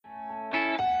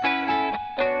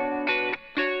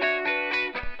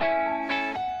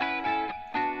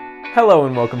Hello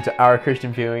and welcome to Our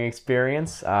Christian Viewing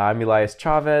Experience. I'm Elias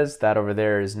Chavez. That over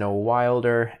there is Noah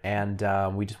Wilder, and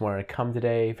we just wanted to come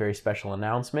today. Very special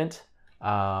announcement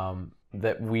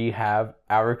that we have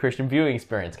Our Christian Viewing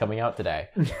Experience coming out today.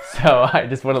 So I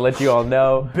just want to let you all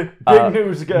know. Big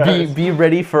news, guys. Be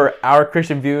ready for Our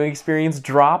Christian Viewing Experience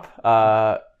drop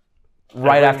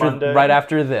right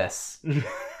after this.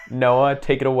 Noah,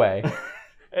 take it away.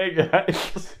 Hey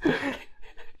guys.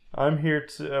 We're here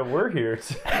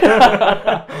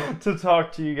to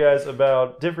talk to you guys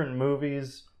about different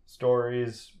movies,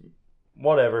 stories,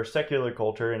 whatever, secular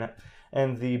culture,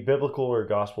 and the biblical or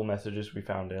gospel messages we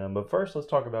found in them. But first, let's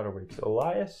talk about our week. So,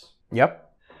 Elias?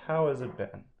 Yep. How has it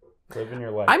been? Living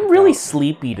your life. I'm really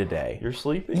sleepy today. You're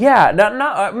sleepy? Yeah,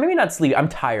 not maybe not sleepy. I'm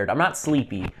tired. I'm not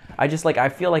sleepy. I just I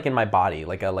feel like in my body,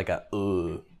 like a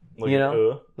you know?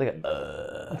 No. I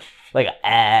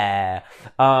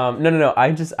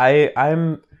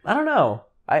don't know.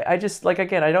 I just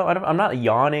I'm not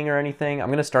yawning or anything. I'm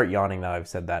gonna start yawning now I've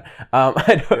said that.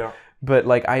 But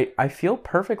I feel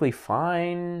perfectly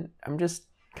fine. I'm just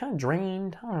kind of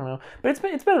drained. I don't know. But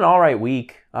it's been an all right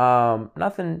week.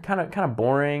 Nothing kind of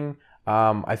boring.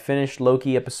 I finished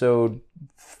Loki episode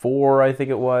 4, I think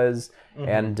it was,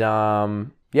 and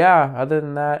other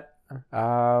than that,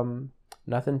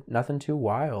 nothing too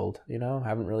wild.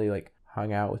 Haven't really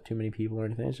hung out with too many people or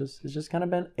anything. It's just kind of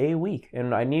been a week,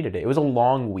 and I needed it. It was a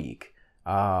long week,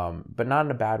 but not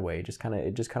in a bad way. It just kind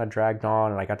of dragged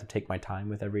on, and I got to take my time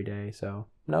with every day. So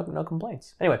no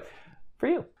complaints. Anyway, for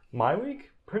you, my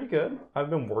week pretty good. I've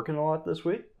been working a lot this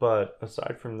week, but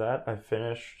aside from that, I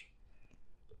finished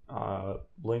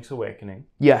Link's Awakening.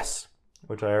 Yes,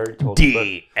 which I already told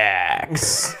you.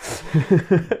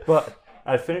 DX. But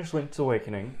I finished Link's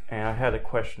Awakening, and I had a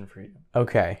question for you.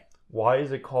 Okay. Why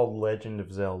is it called Legend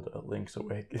of Zelda: Link's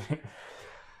Awakening?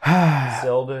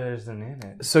 Zelda isn't in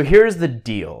it. So here's the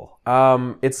deal.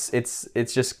 It's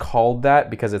just called that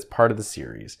because it's part of the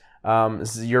series.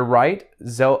 You're right.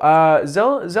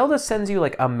 Zelda sends you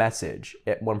a message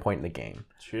at one point in the game.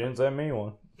 She didn't send me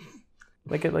one.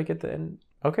 Like at the end.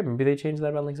 Okay, maybe they changed that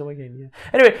about Link's Awakening. Yeah.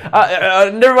 Anyway,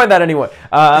 never mind that anyway.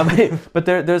 But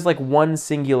there's one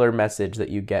singular message that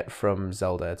you get from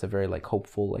Zelda. It's a very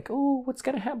hopeful, oh, what's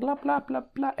gonna happen? Blah blah blah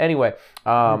blah. Anyway,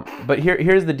 but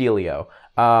here's the dealio.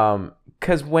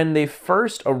 Because when they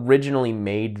first originally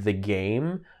made the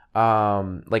game,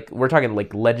 we're talking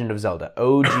Legend of Zelda,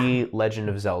 OG Legend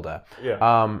of Zelda.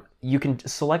 Yeah. You can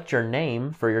select your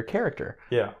name for your character.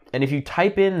 Yeah. And if you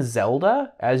type in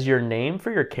Zelda as your name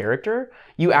for your character,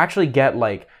 you actually get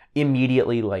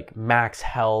immediately max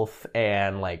health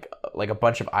and a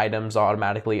bunch of items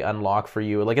automatically unlock for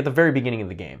you at the very beginning of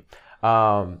the game.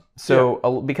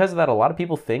 Because of that, a lot of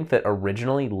people think that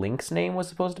originally Link's name was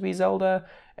supposed to be Zelda,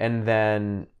 and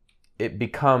then it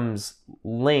becomes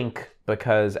Link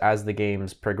because as the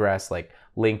games progress,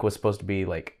 Link was supposed to be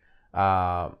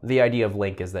the idea of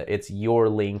Link is that it's your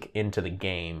Link into the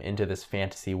game, into this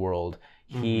fantasy world.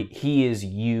 He is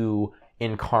you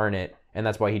incarnate, and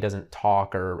that's why he doesn't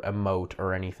talk or emote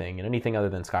or anything other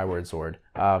than Skyward Sword.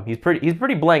 He's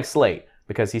pretty blank slate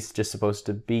because he's just supposed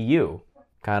to be you,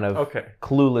 kind of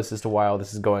clueless as to why all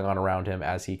this is going on around him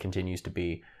as he continues to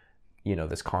be,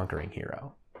 this conquering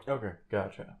hero. Okay,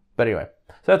 gotcha. But anyway,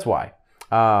 so that's why.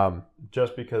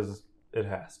 Just because it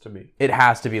has to be. It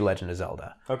has to be Legend of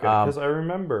Zelda. Okay, because I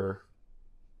remember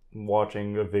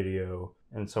watching a video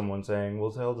and someone saying,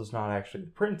 well, Zelda's not actually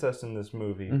the princess in this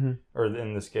movie, or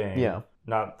in this game. Yeah.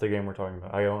 Not the game we're talking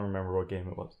about. I don't remember what game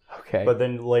it was. Okay. But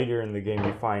then later in the game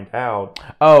you find out...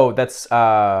 Oh, that's...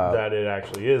 that it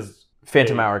actually is...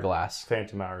 Phantom Hourglass.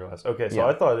 Phantom Hourglass. Okay, so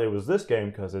I thought it was this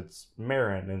game because it's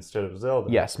Marin instead of Zelda.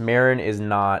 Yes, Marin is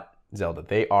not Zelda.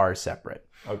 They are separate.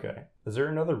 Okay. Is there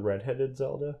another redheaded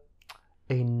Zelda?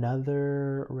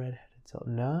 Another redheaded Zelda?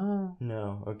 No.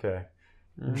 No, okay.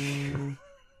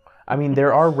 I mean,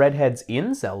 there are redheads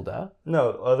in Zelda. No,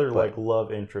 other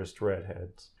love interest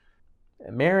redheads.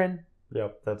 Marin.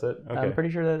 Yep, that's it. Okay. I'm pretty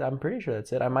sure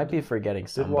that's it. I might be forgetting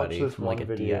somebody from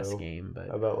a DS game, but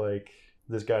about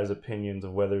this guy's opinions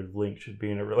of whether Link should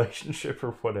be in a relationship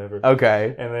or whatever.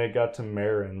 Okay. And then it got to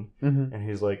Marin, and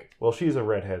he's like, well, she's a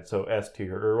redhead, so S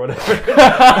tier or whatever.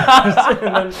 And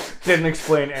then didn't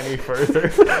explain any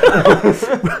further.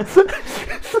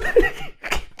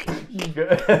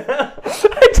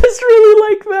 I just really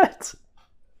like that.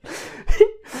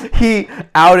 He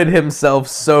outed himself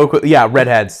so quick. Yeah,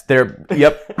 redheads. They're,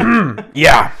 yep.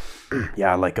 Yeah,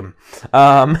 I like them.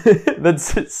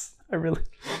 That's just... I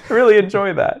really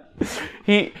enjoy that.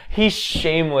 He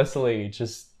shamelessly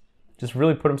just Just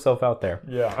really put himself out there.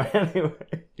 Yeah. Anyway,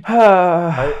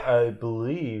 I I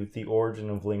believe the origin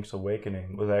of Link's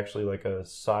Awakening was actually like a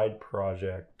side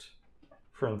project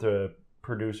from the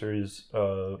producers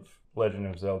of Legend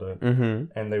of Zelda,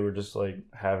 and they were just like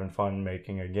having fun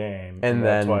making a game, and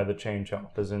that's why the Chain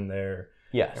Chomp is in there,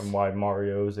 yes, and why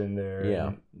Mario's in there. Yeah,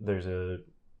 and there's a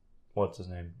what's his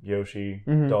name, Yoshi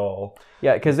doll.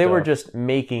 Yeah, because they were just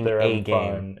making a game,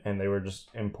 fun, and they were just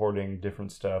importing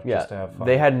different stuff just to have fun.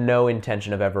 They had no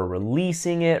intention of ever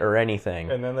releasing it or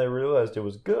anything. And then they realized it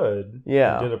was good.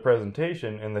 Yeah, and did a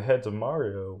presentation, and the heads of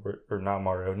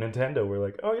Nintendo were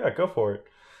like, "Oh yeah, go for it."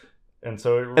 And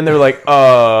so and they're like,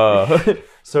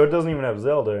 so it doesn't even have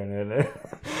Zelda in it.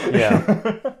 Yeah.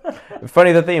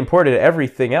 Funny that they imported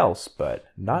everything else, but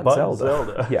not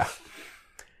Zelda. Yeah.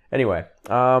 Anyway,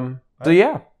 so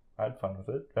yeah. I had fun with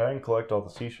it. I didn't collect all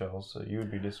the seashells, so you would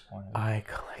be disappointed. I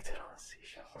collected all the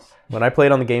seashells. When I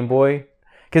played on the Game Boy,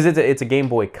 because it's a Game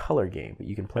Boy Color game, but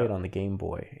you can play it on the Game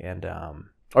Boy, and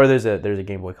or there's a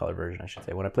Game Boy Color version, I should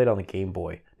say. When I played on the Game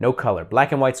Boy, no color,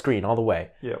 black and white screen all the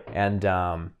way. Yeah.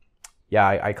 And yeah,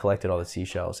 I collected all the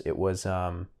seashells. It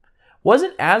wasn't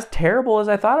as terrible as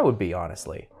I thought it would be,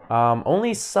 honestly.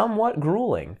 Only somewhat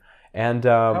grueling. And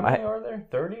how many are there?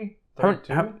 30?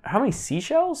 How many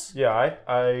seashells? Yeah,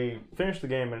 I finished the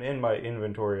game, and in my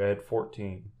inventory I had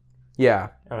 14. Yeah.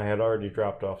 And I had already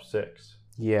dropped off 6.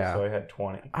 Yeah. So I had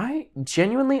 20. I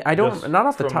genuinely, I don't, not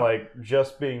off the top. From like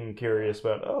just being curious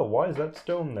about, why is that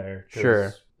stone there?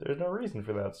 Sure. There's no reason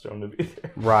for that stone to be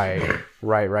there. Right.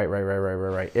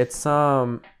 It's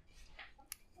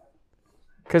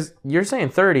because you're saying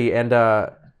 30, and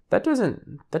that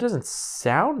doesn't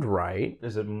sound right.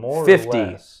 Is it more 50?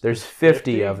 Or less? There's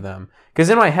 50 of them. Because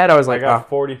in my head I was like, I got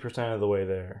 40% of the way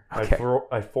there. Okay.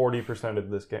 I 40% of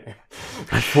this game.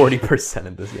 40%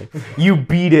 of this game. You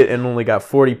beat it and only got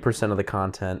 40% of the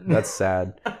content. That's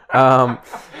sad. But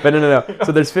no.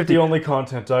 So there's 50. The only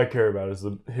content I care about is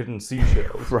the hidden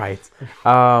seashells. Right.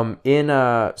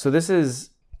 So this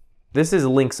is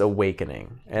Link's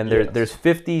Awakening, and there's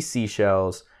 50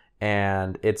 seashells,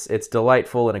 and it's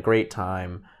delightful and a great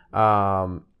time.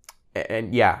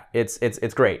 And yeah,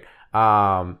 it's great.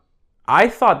 I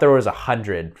thought there was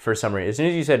 100 for some reason.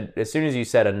 As soon as you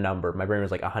said a number, my brain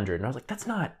was like 100, and I was like, that's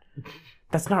not.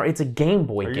 It's a Game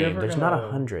Boy game. There's not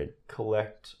 100.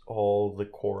 Collect all the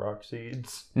Korok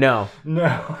seeds? No.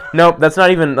 No. That's not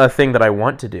even a thing that I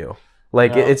want to do.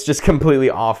 Like, it's just completely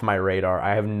off my radar.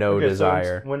 I have no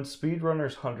desire. So when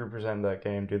speedrunners 100% that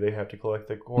game, do they have to collect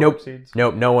the Korok seeds?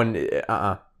 Nope. No one.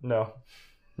 No.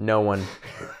 No one.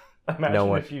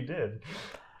 Imagine if you did.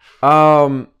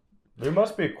 There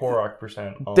must be a Korok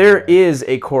percent. There is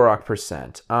a Korok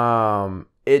percent.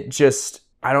 It just.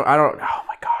 I don't. Oh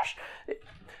my gosh.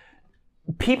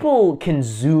 People can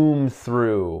zoom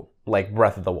through like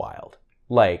Breath of the Wild.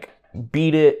 Like,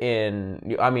 beat it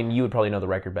in. I mean, you would probably know the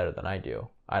record better than I do.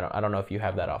 I don't know if you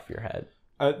have that off your head.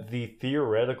 The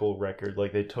theoretical record,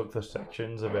 like they took the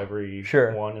sections of every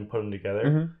one and put them together.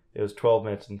 Mm-hmm. It was 12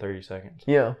 minutes and 30 seconds.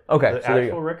 Yeah. Okay. The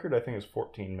actual record, I think, is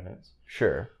 14 minutes.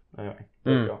 Sure. Anyway,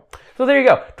 there you go. So there you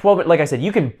go. 12. Like I said,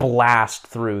 you can blast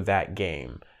through that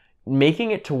game.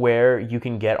 Making it to where you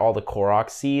can get all the Korok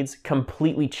seeds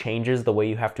completely changes the way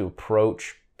you have to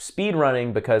approach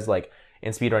speedrunning, because like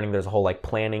in speedrunning there's a whole like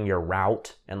planning your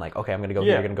route and like, okay, I'm going to go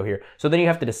here, I'm going to go here. So then you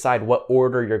have to decide what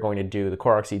order you're going to do the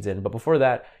Korok seeds in. But before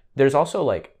that, there's also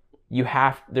like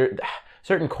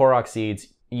certain Korok seeds,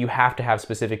 you have to have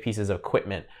specific pieces of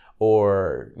equipment,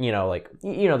 or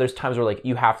there's times where like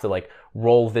you have to like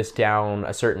roll this down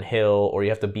a certain hill, or you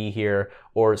have to be here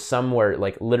or somewhere,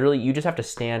 like literally you just have to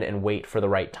stand and wait for the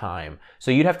right time.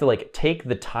 So you'd have to like take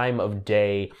the time of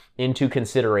day into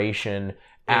consideration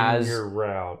as your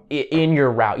route. In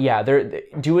your route. Yeah, they're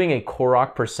doing a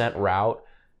Korok percent route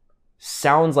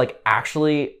sounds like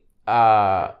actually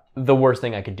the worst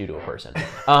thing I could do to a person.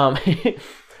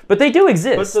 But they do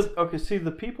exist. But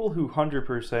the people who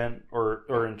 100% or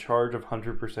are in charge of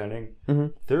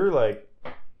 100%ing, they're like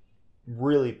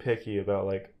really picky about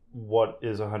like what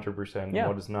is 100% and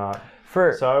what is not.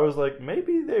 So I was like,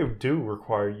 maybe they do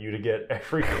require you to get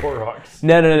every Korok.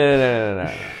 No.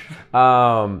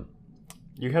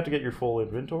 You have to get your full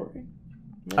inventory?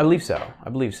 I believe so. You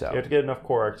have to get enough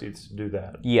Korok seeds to do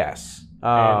that. Yes.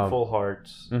 And full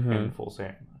hearts and full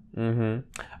sand.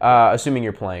 Assuming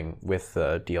you're playing with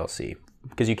the DLC,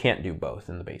 because you can't do both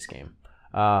in the base game.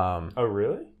 Oh,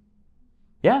 really?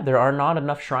 Yeah, there are not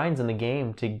enough shrines in the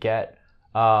game to get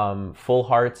full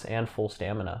hearts and full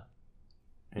stamina.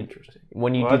 Interesting.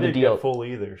 When you do the DLC, get full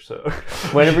either. So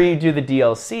whenever you do the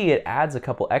DLC, it adds a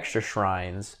couple extra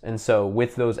shrines, and so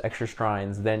with those extra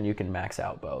shrines, then you can max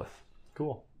out both.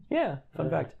 Cool. Yeah, fun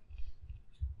Yeah. fact.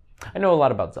 I know a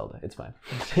lot about Zelda. It's fine.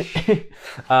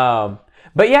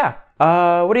 But yeah,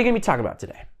 what are you gonna be talking about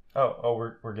today?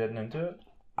 We're getting into it.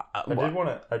 I Well, did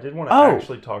want to Oh.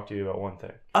 actually talk to you about one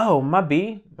thing. oh, my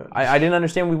B. I didn't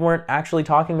understand we weren't actually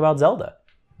talking about Zelda.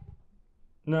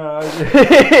 No,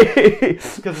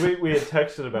 because we had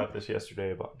texted about this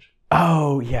yesterday a bunch.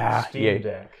 Oh yeah, Steam yeah.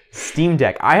 Deck. Steam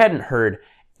Deck. I hadn't heard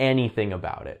anything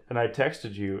about it. And I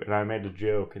texted you, and I made a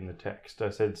joke in the text. I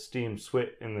said Steam Switch,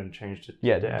 and then changed it to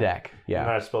Yeah, Deck. Deck. And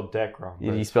Yeah. I spelled Deck wrong. but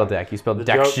You it's spelled fine. Deck. You spelled The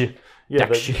Deck. joke- Yeah,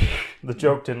 Deck. the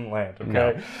joke didn't land. Okay.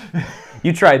 No.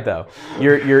 You tried though.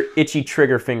 Your itchy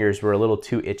trigger fingers were a little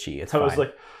too itchy. It's I fine. was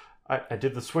like, I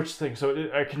did the Switch thing, so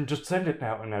I can just send it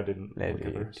now, and I didn't. No, look at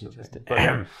the you rest of the just thing. did.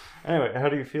 But anyway, how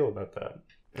do you feel about that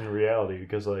in reality?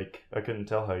 Because like I couldn't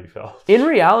tell how you felt. In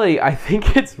reality, I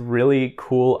think it's really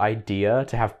cool idea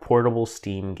to have portable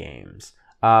Steam games.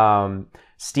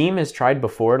 Steam has tried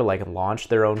before to like launch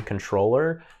their own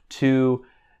controller to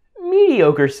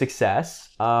mediocre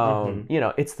success. You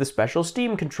know, it's the special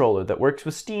Steam controller that works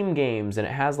with Steam games, and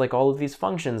it has like all of these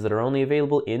functions that are only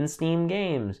available in Steam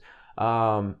games.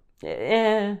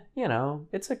 You know,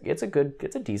 it's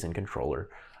a decent controller.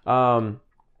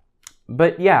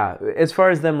 But yeah, as far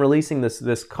as them releasing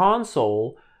this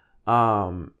console,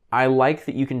 I like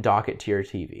that you can dock it to your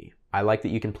TV. I like that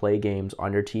you can play games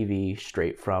on your TV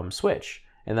straight from Switch.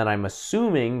 And then I'm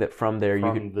assuming that from there you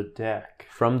From could the Deck,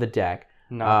 from the deck.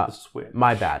 not the Switch.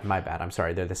 My bad. I'm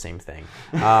sorry. They're the same thing.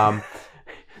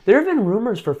 There have been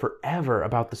rumors for forever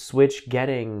about the Switch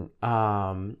getting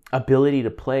ability to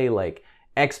play like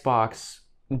Xbox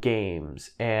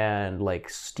games and like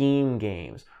Steam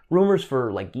games. Rumors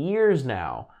for like years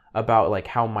now about like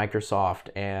how Microsoft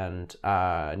and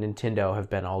Nintendo have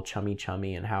been all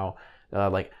chummy and how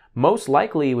like most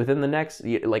likely within the next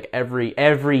like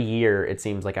every year it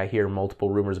seems like I hear multiple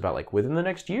rumors about like within the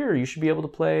next year you should be able to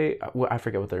play I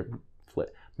forget what their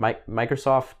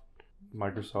Microsoft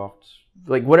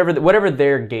like whatever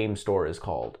their game store is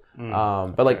called.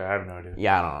 But like I have no idea.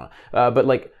 yeah, I don't know. But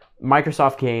like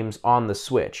Microsoft games on the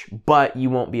Switch, but you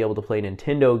won't be able to play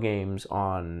Nintendo games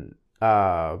on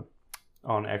Xbox.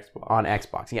 On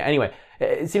Xbox. Yeah, anyway,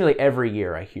 it seems like every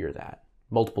year I hear that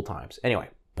multiple times. Anyway,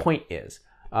 point is,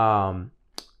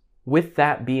 with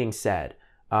that being said,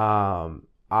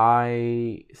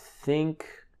 I think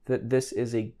that this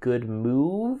is a good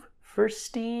move for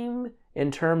Steam in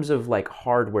terms of like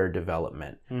hardware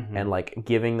development and like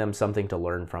giving them something to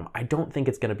learn from. I don't think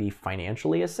it's going to be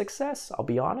financially a success, I'll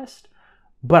be honest,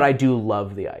 but I do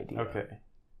love the idea. Okay.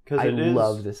 Because I it is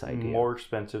love this idea. more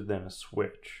expensive than a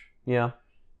Switch. Yeah.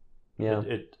 Yeah.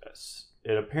 It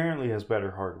apparently has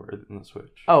better hardware than the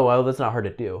Switch. Oh, well, that's not hard to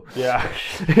do. Yeah.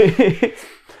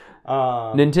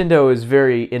 Nintendo is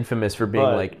very infamous for being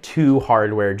but- like 2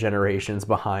 hardware generations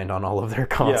behind on all of their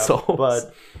consoles. Yeah,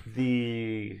 but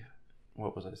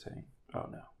what was I saying? Oh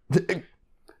no.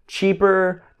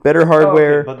 Cheaper, better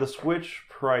hardware. Okay, but the Switch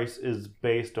price is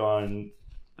based on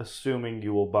assuming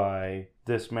you will buy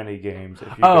this many games if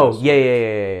you Oh, go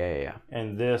yeah.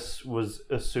 And this was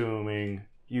assuming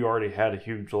you already had a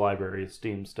huge library of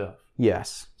Steam stuff.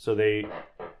 Yes. So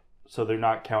they're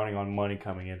not counting on money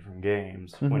coming in from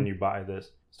games when you buy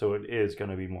this. So it is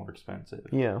going to be more expensive.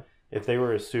 Yeah. If they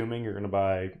were assuming you're going to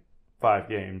buy 5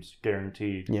 games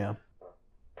guaranteed Yeah.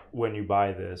 when you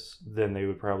buy this, then they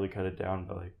would probably cut it down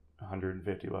by like $150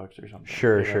 or something.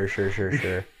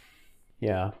 Sure.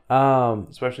 Yeah.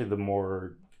 Especially the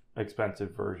more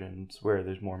expensive versions where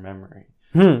there's more memory.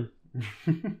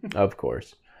 Of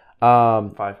course.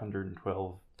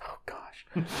 512. Oh gosh.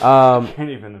 Can't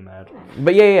even imagine.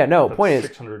 But yeah. No, That's point is,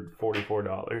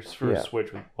 $644 for Yeah. a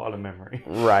Switch with a lot of memory.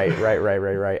 Right.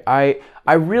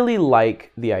 I really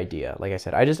like the idea. Like I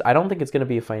said, I don't think it's going to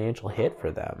be a financial hit for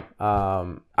them.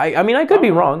 I mean, I could be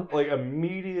wrong. Like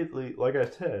immediately, like I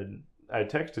said, I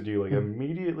texted you like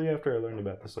immediately after I learned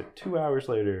about this, like 2 hours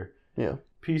later. Yeah.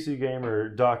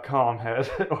 PCGamer.com had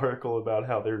an article about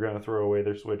how they're going to throw away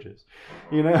their Switches,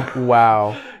 you know?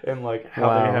 Wow. And like how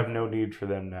Wow. they have no need for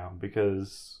them now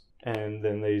and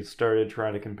then they started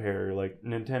trying to compare like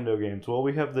Nintendo games. Well,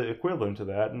 we have the equivalent to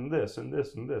that and this and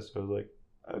this and this. So I was like,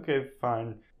 okay,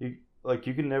 fine. You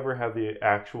can never have the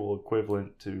actual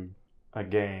equivalent to a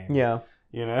game. Yeah.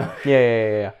 You know?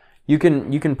 Yeah. You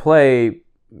can play,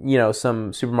 you know,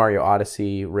 some Super Mario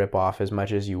Odyssey ripoff as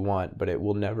much as you want, but it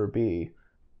will never be,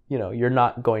 you know, you're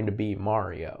not going to be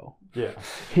Mario. Yeah.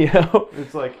 You know?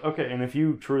 It's like, okay, and if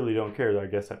you truly don't care, I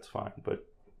guess that's fine. But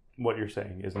what you're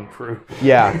saying isn't true.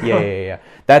 Yeah.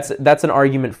 That's an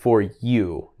argument for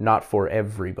you, not for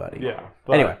everybody. Yeah.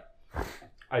 But Anyway.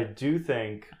 I do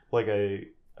think, like I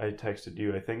I texted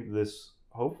you, I think this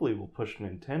hopefully will push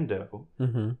Nintendo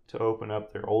Mm-hmm. to open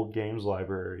up their old games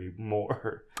library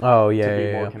more Oh to yeah, be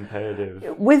yeah, more yeah.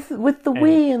 competitive. With the And-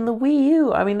 Wii and the Wii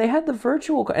U, I mean, they had the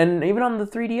virtual, and even on the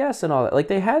 3DS and all that, like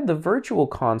they had the virtual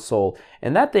console,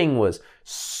 and that thing was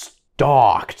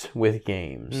stocked with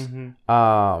games.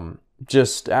 Mhm.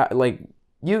 Just like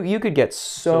you could get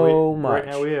so much, Right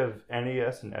now we have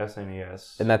NES and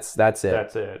SNES. and that's it.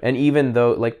 That's it. And even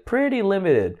though like pretty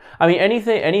limited, I mean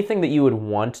anything that you would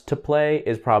want to play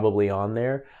is probably on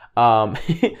there.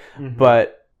 Mhm.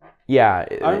 But yeah,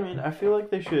 I mean, I feel like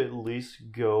they should at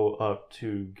least go up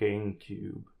to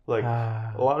GameCube. Like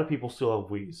a lot of people still have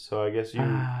Wii's, so I guess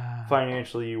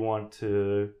financially you want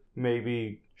to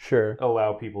maybe sure.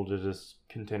 allow people to just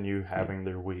continue having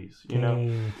their Wii's, you know?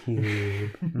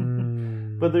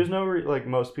 GameCube. But there's no like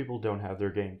most people don't have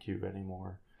their GameCube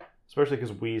anymore, especially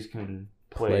because Wii's can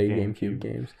play GameCube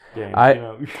games. games. I- you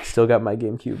know? Still got my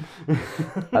GameCube.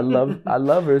 I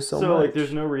love her so much. like,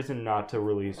 there's no reason not to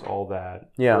release all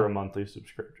that Yeah. for a monthly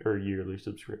subscription or yearly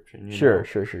subscription. You Sure, know?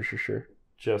 sure.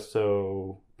 Just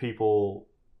so people,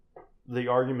 the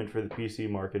argument for the PC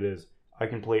market is I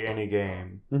can play any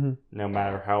game, Mhm. no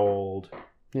matter how old,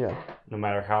 Yeah. no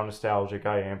matter how nostalgic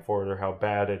I am for it or how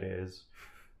bad it is.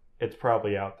 It's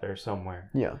probably out there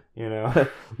somewhere, Yeah. you know?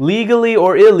 Legally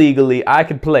or illegally, I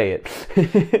could play it.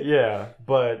 Yeah,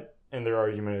 but and their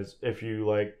argument is if you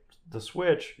like the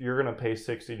Switch, you're gonna pay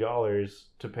 $60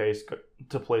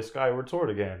 to play Skyward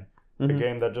Sword again, a Mhm.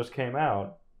 game that just came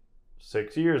out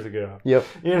 6 years ago. Yep.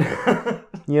 You know?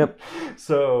 Yep.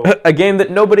 So A game that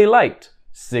nobody liked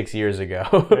 6 years ago.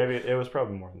 maybe it was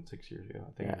probably more than 6 years ago.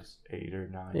 I think Yeah. it was 8 or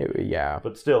 9. Yeah.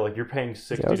 But still, like you're paying I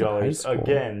was in $60 high school.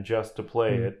 again just to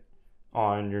play Mhm. it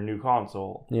on your new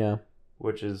console, Yeah.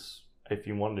 which is if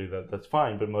you want to do that, that's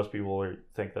fine. But most people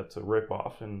think that's a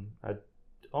ripoff, and I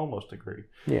almost agree.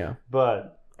 Yeah.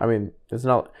 But I mean, it's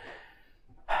not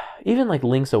even like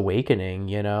Link's Awakening,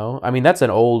 you know? I mean, that's an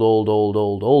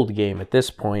old game at this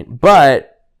point.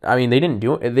 But I mean,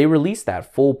 they released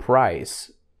that full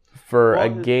price for a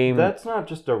game. that's not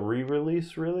just a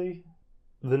re-release, really.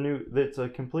 It's a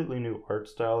completely new art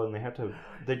style, and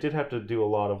they did have to do a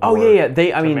lot of work. Oh yeah.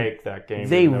 to make that game.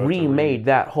 They even though it's a remade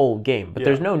that whole game, but Yeah.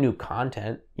 there's no new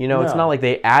content. You know, it's No. not like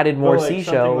they added more But, like,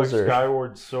 seashells something or. like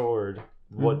Skyward Sword.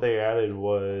 What Mhm. they added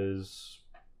was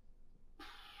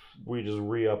we just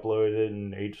re-uploaded it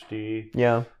in HD,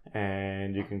 Yeah.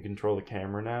 and you can control the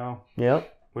camera now,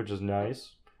 Yep. which is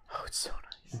nice. Oh, it's so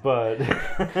nice. But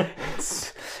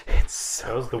It's so.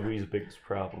 that was the Wii's biggest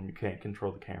problem. You can't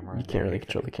control the camera. You can't really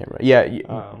control the camera.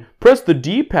 Yeah. Press the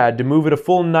D-pad to move it a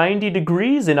full 90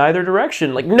 degrees in either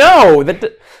direction. Like, no! What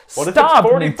if Stop! it's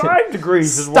 45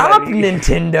 degrees? Is Stop, what I need?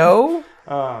 Nintendo!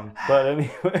 But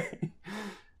anyway,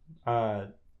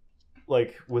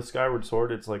 like with Skyward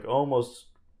Sword, it's like almost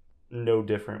no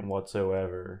different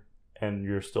whatsoever, and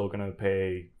you're still gonna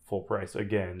pay full price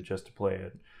again just to play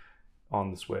it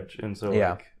on the Switch. And so,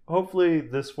 Yeah. like, hopefully,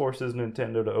 this forces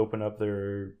Nintendo to open up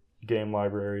their game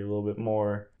library a little bit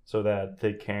more so that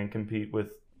they can compete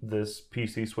with this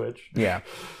PC Switch. Yeah.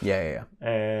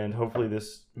 And hopefully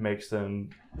this makes them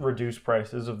reduce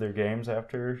prices of their games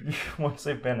after once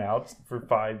they've been out for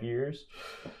 5 years.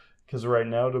 Because right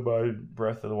now to buy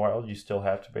Breath of the Wild, you still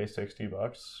have to pay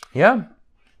 $60. Yeah.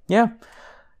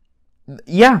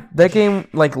 Yeah, that game,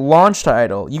 like, launch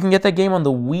title. You can get that game on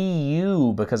the Wii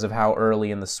U because of how early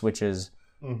in the Switch's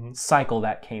cycle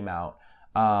that came out.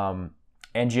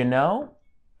 And you know...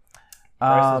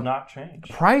 Price has not changed.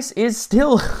 Price is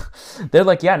still... They're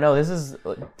like, yeah, no, this is...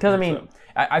 Because, I mean, So-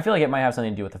 I feel like it might have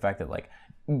something to do with the fact that, like,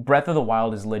 Breath of the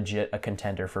Wild is legit a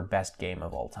contender for best game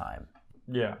of all time.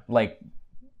 Yeah. Like,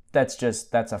 that's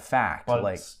a fact. But,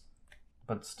 like,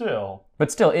 but still,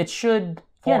 but still, it should...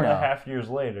 four you and a know, half years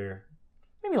later,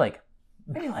 maybe like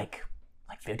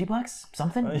 $50,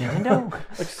 something. Yeah. Nintendo.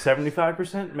 like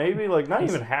 75%, maybe, like not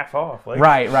even half off. Like,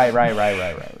 Right.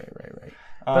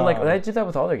 But like Um, they did that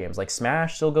with all their games. Like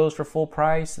Smash still goes for full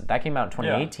price. That came out in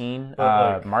 2018.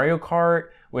 but, like- Mario Kart,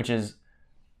 which is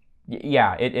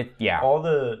yeah. all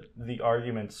the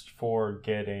arguments for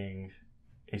getting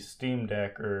a Steam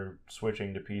Deck or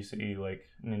switching to PC, like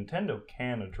Nintendo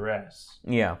can address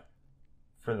Yeah.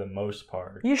 for the most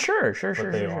part. Yeah, sure.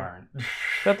 But they aren't.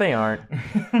 But they aren't.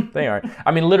 They aren't.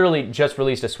 I mean, literally just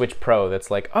released a Switch Pro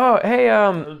that's like, oh, hey,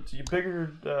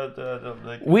 Bigger,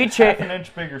 like We half an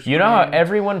inch bigger screen. you know how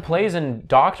everyone plays in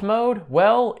docked mode?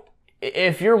 Well,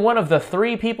 if you're one of the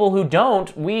 3 people who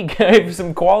don't, we gave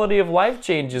some quality of life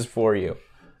changes for you.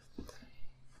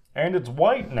 And it's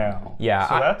white now. Yeah,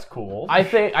 So that's cool. I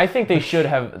think they should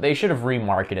have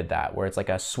remarketed that where it's like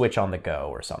a Switch on the go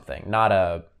or something, not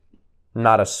a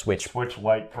not a Switch. Switch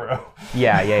Lite Pro.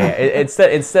 Yeah.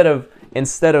 Instead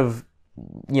of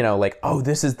like, oh,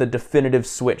 this is the definitive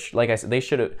Switch. Like I said, they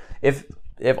should have. If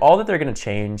all that they're gonna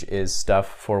change is stuff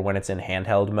for when it's in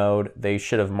handheld mode, they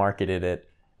should have marketed it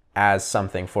as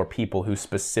something for people who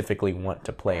specifically want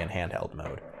to play in handheld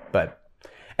mode. But,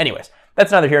 anyways,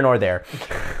 that's neither here nor there.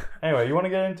 Anyway, you want to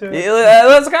get into it?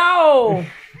 Let's go.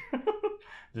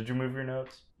 Did you move your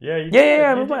notes? Yeah, you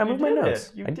Yeah, did. I moved my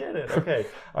notes. You did it. Okay.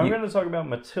 I'm going to talk about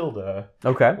Matilda,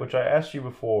 Okay. which I asked you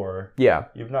before. Yeah.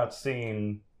 You've not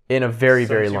seen In a very, since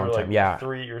very you long were, time. like, Yeah.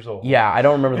 3 years old. Yeah, I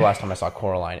don't remember the last time I saw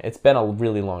Coraline. It's been a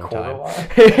really long Coraline?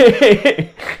 time.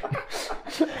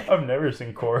 I've never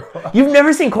seen Coraline. You've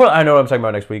never seen Coraline? I know what I'm talking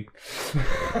about next week.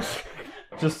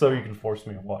 Just so you can force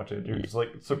me to watch it. You're just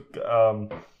like, so,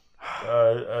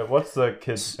 what's the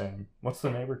kid's name? What's the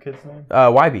neighbor kid's name?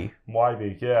 YB.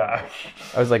 YB, yeah.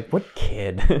 I was like, what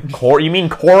kid? You mean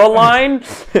Coraline?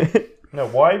 No,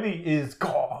 YB is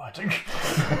God.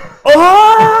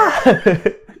 Ah!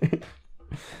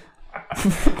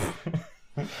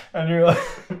 And you're like,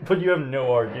 but you have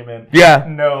no argument. Yeah.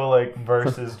 No, like,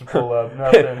 verses to pull up.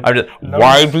 Nothing. I'm just,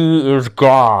 YB is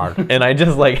God. And I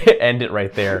just, like, end it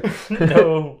right there.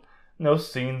 No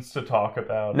scenes to talk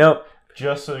about. Nope.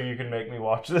 Just so you can make me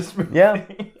watch this movie. Yeah.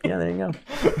 Yeah, there you go.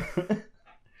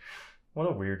 What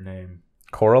a weird name.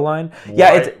 Coraline?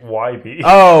 Yeah, it's... YB.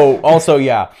 Oh, also,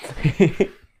 yeah.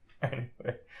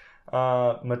 Anyway.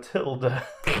 Matilda.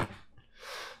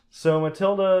 So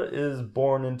Matilda is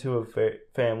born into a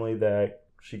family that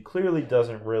she clearly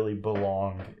doesn't really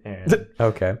belong in.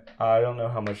 Okay. I don't know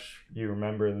how much you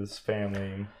remember this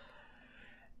family.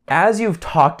 As you've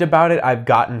talked about it, I've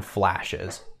gotten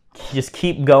flashes. Just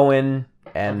keep going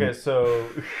and... Okay, so,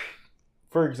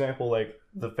 for example, like,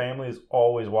 the family is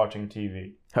always watching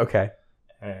TV. Okay.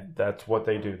 And that's what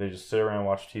they do. They just sit around and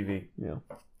watch TV. Yeah.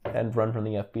 And run from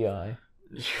the FBI.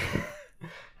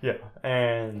 Yeah,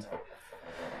 and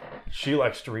she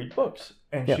likes to read books.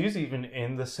 And Yeah. she's even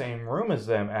in the same room as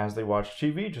them as they watch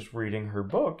TV, just reading her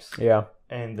books. Yeah.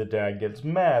 And the dad gets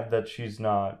mad that she's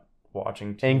not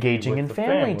watching TV. Engaging with in the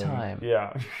family time.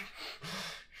 Yeah.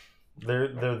 They're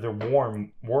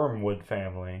the Wormwood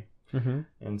family. Mm-hmm.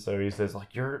 And so he says,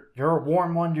 like, you're a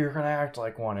warm one, you're gonna act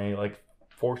like one. And he, like,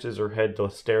 forces her head to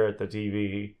stare at the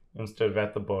TV instead of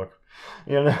at the book.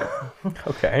 You know?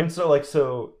 Okay. And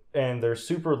so, and they're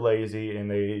super lazy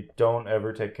and they don't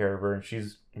ever take care of her. And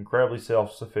she's incredibly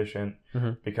self-sufficient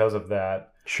because of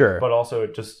that. Sure. But also,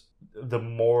 it just, the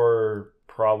more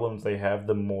problems they have,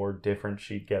 the more different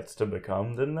she gets to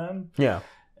become than them. Yeah.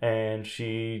 And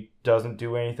she doesn't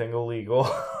do anything illegal.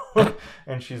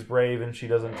 And she's brave and she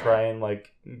doesn't try and,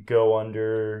 like, go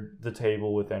under the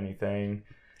table with anything.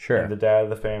 Sure. And the dad of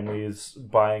the family is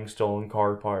buying stolen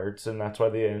car parts, and that's why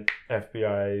the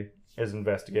FBI is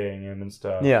investigating him and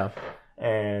stuff. Yeah.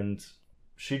 And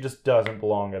she just doesn't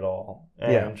belong at all.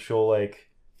 And she'll, like,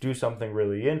 do something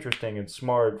really interesting and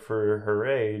smart for her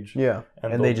age. Yeah.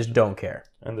 And they just don't care.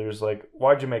 And they're just like,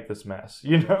 why'd you make this mess?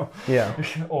 You know? Yeah.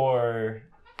 Or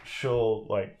she'll,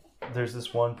 like, there's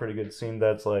this one pretty good scene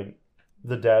that's, like,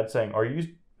 the dad saying, are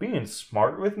you being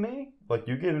smart with me? Like,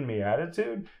 you giving me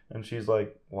attitude? And she's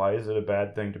like, why is it a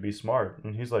bad thing to be smart?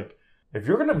 And he's like, if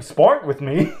you're going to be smart with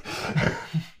me,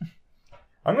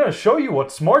 I'm going to show you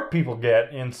what smart people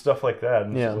get and stuff like that.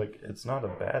 And she's like, it's not a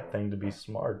bad thing to be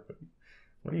smart. But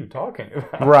what are you talking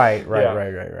about? Right.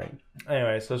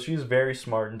 Anyway, so she's very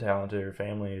smart and talented. Her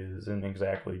family isn't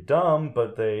exactly dumb,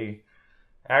 but they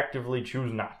actively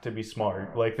choose not to be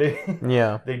smart. Like,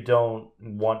 they don't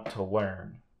want to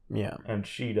learn. Yeah. And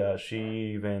she does.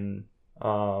 She even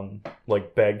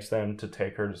like begs them to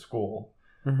take her to school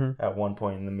at one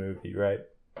point in the movie, right?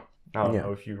 I don't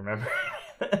know if you remember.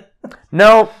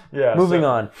 No. Yeah. Moving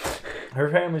on. Her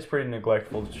family's pretty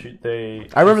neglectful.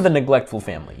 I remember the neglectful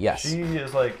family. Yes. She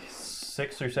is like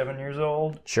 6 or 7 years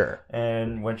old. Sure.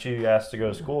 And when she asked to go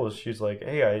to school, she's like,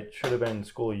 "Hey, I should have been in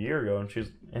school a year ago."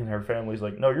 And her family's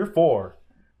like, "No, you're 4.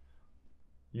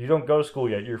 You don't go to school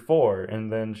yet. You're 4."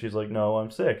 And then she's like, "No,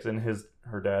 I'm 6." And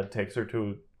her dad takes her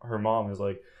to her mom. Is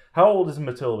like, "How old is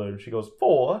Matilda?" And she goes,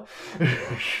 4.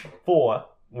 4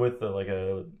 with like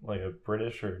a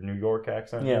British or New York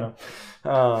accent. Yeah.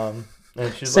 You know?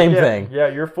 And she's Same like, thing. Yeah,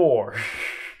 you're 4.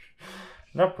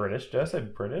 Not British. Did I say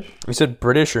British? You said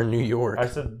British or New York?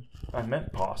 I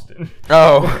meant Boston.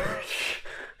 Oh.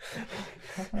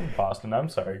 Boston. I'm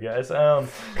sorry, guys.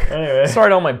 Anyway. Sorry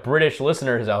to all my British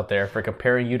listeners out there for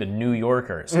comparing you to New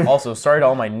Yorkers. Also, sorry to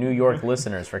all my New York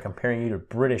listeners for comparing you to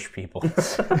British people.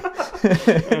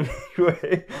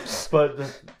 Anyway,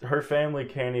 but her family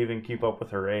can't even keep up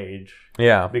with her age.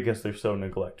 Yeah. Because they're so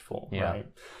neglectful. Yeah. Right?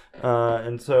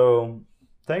 And so,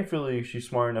 thankfully, she's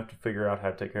smart enough to figure out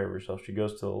how to take care of herself. She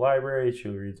goes to the library. She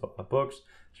reads all the books.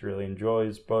 She really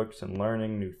enjoys books and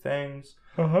learning new things.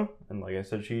 And like I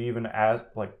said, she even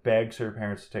begs her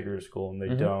parents to take her to school, and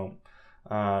they don't.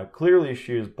 Clearly,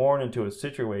 she is born into a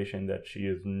situation that she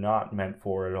is not meant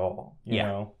for at all. You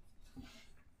know,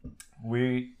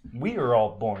 we are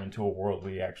all born into a world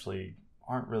we actually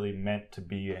aren't really meant to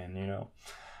be in. You know,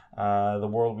 the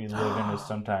world we live in is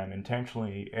sometimes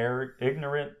intentionally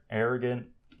ignorant, arrogant,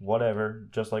 whatever.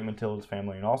 Just like Matilda's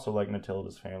family, and also like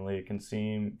Matilda's family, it can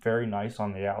seem very nice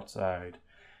on the outside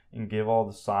and give all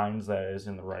the signs that it is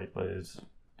in the right place,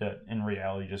 that in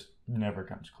reality just never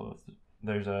comes close.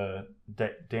 There's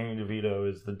Danny DeVito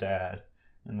is the dad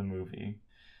in the movie,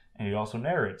 and he also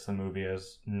narrates the movie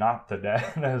as not the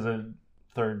dad, as a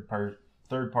third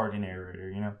party narrator.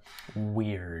 You know,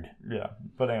 weird. Yeah,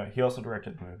 but anyway, he also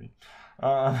directed the movie.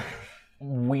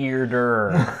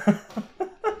 Weirder.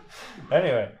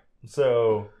 Anyway,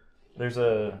 so there's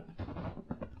a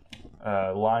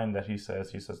line that he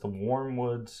says. He says the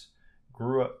Wormwoods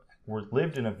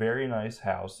lived in a very nice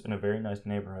house in a very nice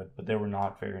neighborhood, but they were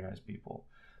not very nice people.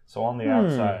 So on the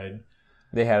outside,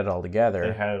 they had it all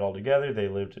together.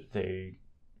 They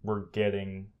were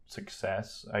getting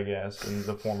success, I guess, in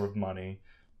the form of money,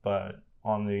 but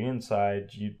on the inside,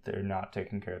 they're not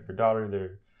taking care of their daughter.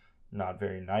 They're not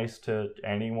very nice to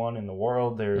anyone in the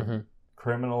world. They're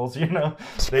criminals, you know.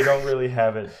 They don't really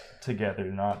have it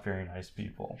together. Not very nice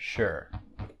people. Sure.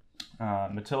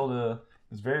 Matilda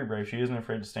is very brave. She isn't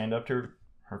afraid to stand up to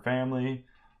her family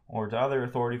or to other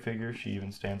authority figures. She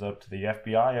even stands up to the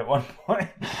FBI at one point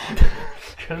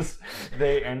because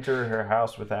they enter her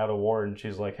house without a warrant.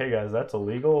 She's like, hey guys, that's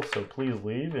illegal, so please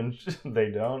leave. And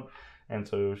they don't. And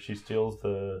so she steals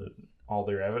all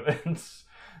their evidence.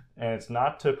 And it's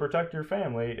not to protect your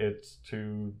family, it's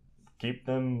to keep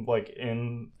them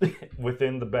within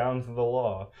the bounds of the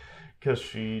law, because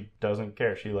she doesn't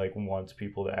care. She wants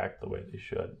people to act the way they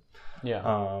should.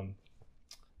 Yeah.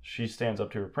 She stands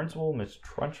up to her principal, Miss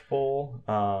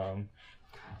Trunchbull.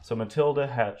 So Matilda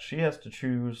has to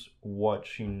choose what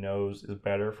she knows is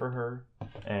better for her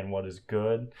and what is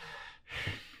good.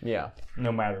 Yeah.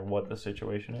 No matter what the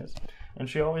situation is, and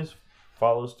she always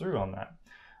follows through on that.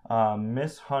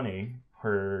 Miss Honey,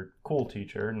 her cool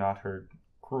teacher, not her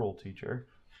cruel teacher.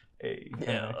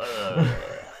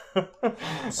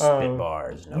 Spit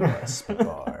bars, no spit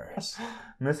bars.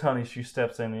 Miss Honey, she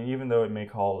steps in, and even though it may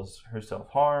cause her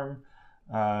self-harm,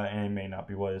 and it may not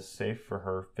be what is safe for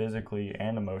her physically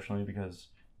and emotionally, because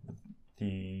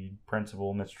the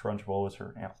principal, Miss Trunchbull, is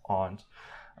her aunt,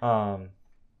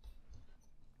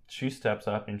 she steps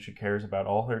up and she cares about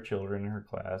all her children in her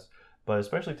class, but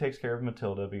especially takes care of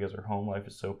Matilda because her home life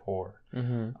is so poor.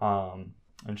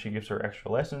 And she gives her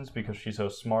extra lessons because she's so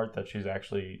smart that she's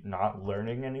actually not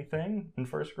learning anything in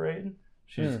first grade.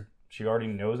 She already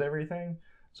knows everything,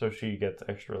 so she gets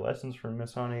extra lessons from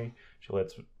Miss Honey. She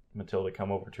lets Matilda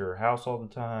come over to her house all the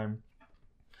time.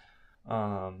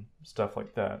 Stuff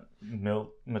like that.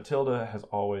 Matilda has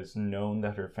always known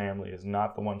that her family is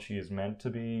not the one she is meant to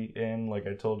be in. Like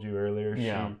I told you earlier,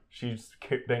 she's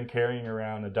been carrying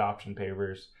around adoption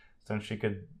papers since she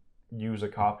could use a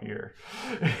copier.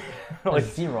 A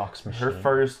Xerox machine.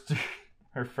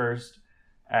 Her first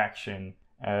action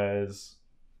as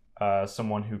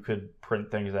someone who could print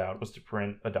things out was to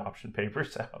print adoption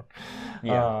papers out.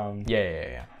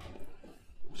 Yeah.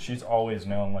 She's always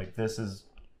known, this is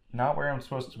not where I'm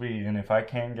supposed to be, and if I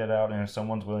can get out and if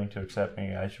someone's willing to accept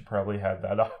me, I should probably have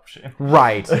that option.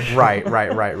 Right.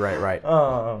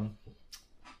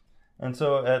 And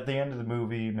so at the end of the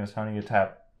movie, Miss Honey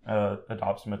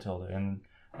adopts Matilda, and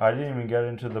I didn't even get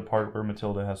into the part where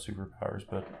Matilda has superpowers,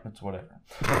 but it's whatever.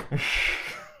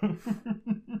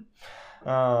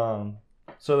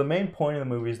 So the main point of the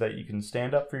movie is that you can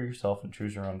stand up for yourself and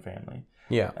choose your own family.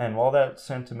 Yeah. And while that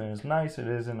sentiment is nice, it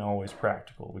isn't always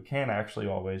practical. We can't actually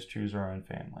always choose our own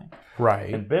family.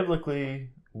 Right. And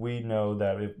biblically, we know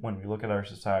that when we look at our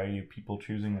society, people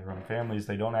choosing their own families,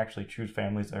 they don't actually choose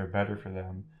families that are better for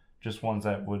them, just ones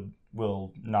that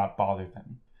will not bother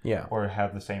them. Yeah. Or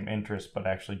have the same interests, but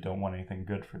actually don't want anything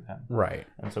good for them. Right.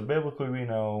 And so biblically, we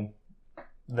know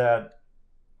that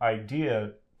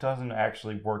idea doesn't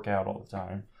actually work out all the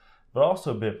time. But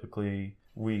also biblically,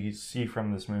 we see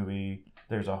from this movie,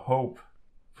 there's a hope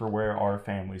for where our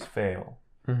families fail.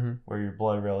 Where your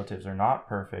blood relatives are not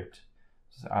perfect,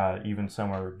 even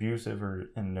some are abusive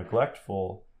and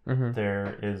neglectful.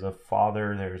 There is a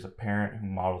father, there's a parent who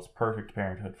models perfect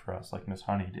parenthood for us, like Miss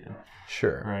Honey did.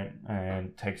 Sure. Right?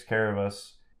 And takes care of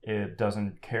us. It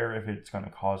doesn't care if it's going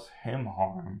to cause him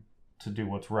harm to do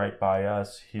what's right by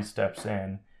us, he steps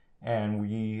in. And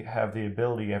we have the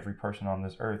ability, every person on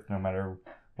this earth, no matter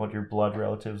what your blood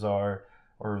relatives are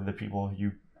or the people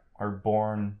you are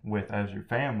born with as your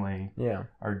family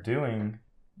are doing,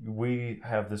 we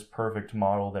have this perfect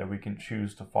model that we can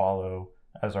choose to follow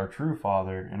as our true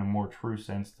father in a more true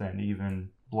sense than even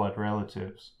blood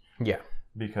relatives. Yeah.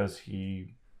 Because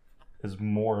he is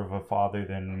more of a father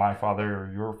than my father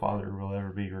or your father will ever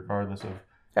be, regardless of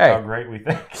how great we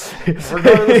think.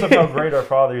 Regardless of how great our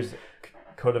fathers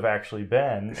could have actually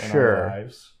been in our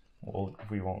lives. Well,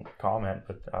 we won't comment,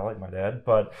 but I like my dad.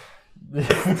 But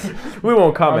we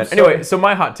won't comment. Anyway, so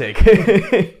my hot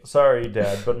take. Sorry,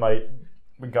 Dad, but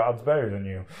God's better than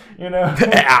you. You know?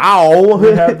 Ow!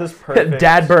 We have this perfect...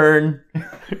 Dad burn.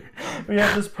 We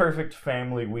have this perfect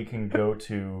family we can go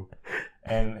to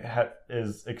and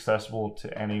is accessible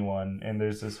to anyone. And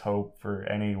there's this hope for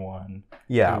anyone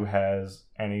who has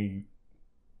any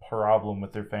problem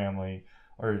with their family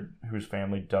or whose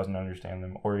family doesn't understand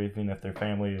them, or even if their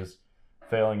family is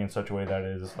failing in such a way that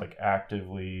it is like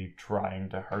actively trying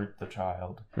to hurt the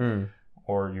child,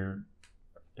 or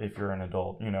if you're an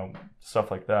adult, you know,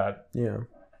 stuff like that. Yeah.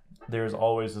 There's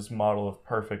always this model of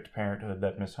perfect parenthood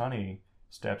that Miss Honey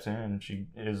steps in. She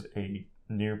is a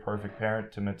near perfect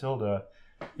parent to Matilda,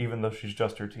 even though she's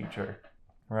just her teacher,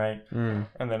 right? And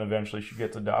then eventually she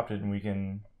gets adopted, and we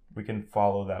can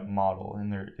follow that model,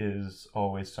 and there is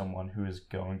always someone who is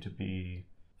going to be,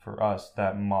 for us,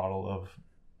 that model of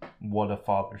what a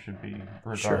father should be,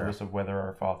 regardless of whether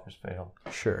our fathers fail.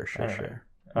 Sure.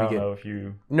 I don't know if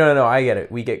you... No, I get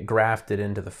it. We get grafted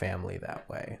into the family that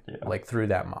way, like through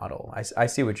that model. I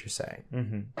see what you're saying.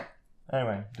 Mm-hmm.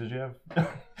 Anyway, did you have...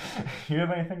 you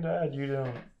have anything to add? You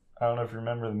don't... I don't know if you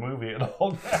remember the movie at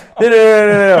all.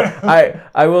 No.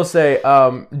 I will say,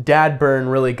 Dad burn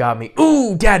really got me.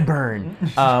 Ooh, Dad burn.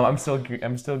 I'm still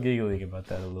giggling about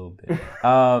that a little bit.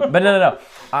 But no.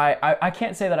 I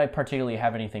can't say that I particularly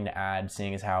have anything to add,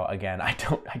 seeing as how, again, I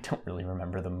don't really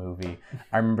remember the movie.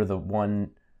 I remember the one.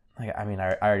 Like, I mean,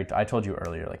 I told you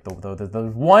earlier, like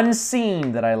the one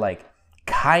scene that I like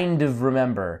kind of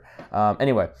remember.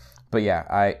 Anyway, but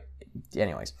yeah,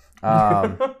 anyways.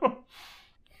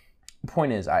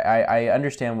 Point is, I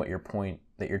understand what your point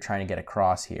that you're trying to get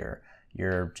across here.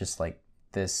 You're just like,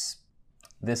 this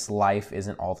life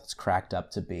isn't all that's cracked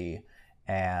up to be,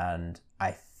 and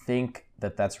I think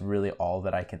that's really all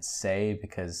that I can say,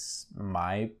 because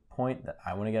my point that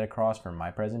I want to get across from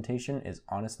my presentation is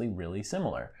honestly really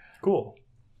similar. Cool.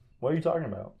 What are you talking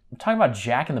about? I'm talking about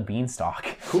Jack and the Beanstalk.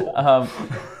 Cool.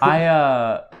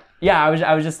 I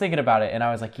was just thinking about it, and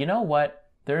I was like, you know what?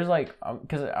 There's like,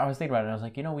 because I was thinking about it, and I was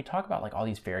like, you know, we talk about like all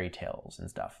these fairy tales and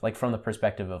stuff, like from the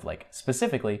perspective of like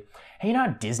specifically, hey, you know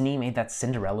how Disney made that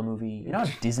Cinderella movie? You know how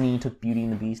Disney took Beauty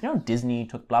and the Beast? You know how Disney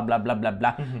took blah, blah, blah, blah,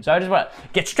 blah? Mm-hmm. So I just want to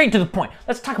get straight to the point.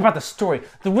 Let's talk about the story,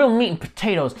 the real meat and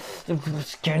potatoes.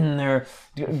 Let's get in there,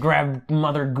 grab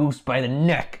Mother Goose by the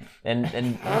neck,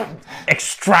 and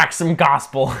extract some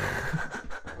gospel.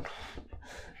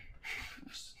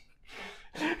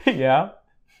 Yeah.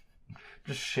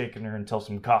 Just shaking her until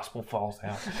some gospel falls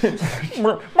out.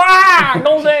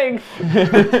 Gold egg!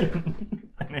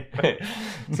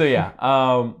 So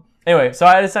yeah. Anyway, so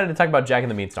I decided to talk about Jack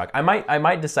and the Beanstalk. I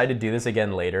might decide to do this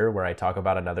again later, where I talk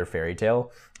about another fairy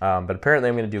tale. But apparently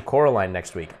I'm going to do Coraline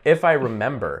next week, if I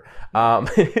remember. I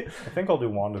think I'll do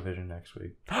WandaVision next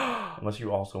week. Unless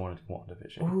you also want to do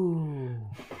WandaVision. Ooh.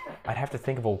 I'd have to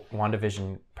think of a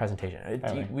WandaVision presentation.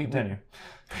 Continue.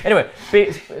 Anyway,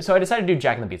 so I decided to do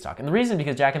Jack and the Beanstalk. And the reason,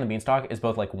 because Jack and the Beanstalk is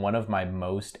both like one of my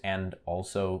most and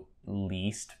also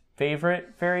least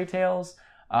favorite fairy tales.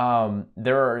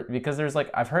 There's like,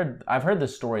 I've heard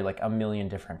this story like a million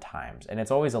different times, and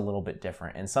it's always a little bit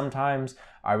different. And sometimes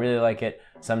I really like it.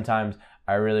 Sometimes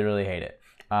I really, really hate it.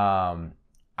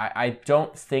 I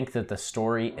don't think that the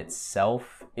story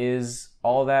itself is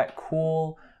all that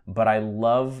cool, but I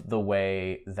love the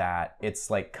way that it's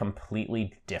like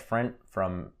completely different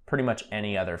from pretty much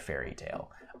any other fairy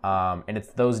tale. And it's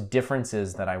those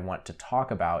differences that I want to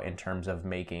talk about in terms of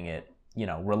making it, you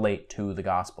know, relate to the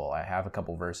gospel. I have a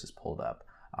couple verses pulled up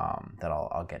that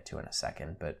I'll get to in a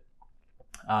second. But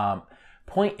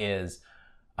point is,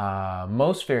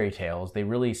 most fairy tales, they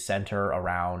really center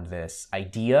around this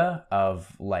idea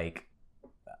of like,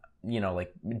 you know,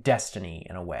 like destiny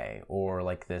in a way, or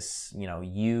like this, you know,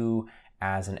 you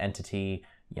as an entity,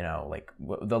 you know, like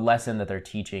the lesson that they're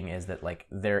teaching is that like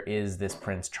there is this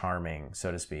Prince Charming,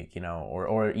 so to speak, you know,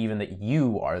 or even that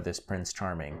you are this Prince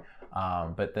Charming,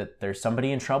 but that there's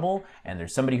somebody in trouble and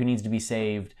there's somebody who needs to be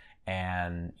saved,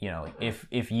 and you know,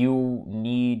 if you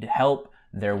need help,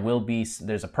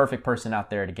 there's a perfect person out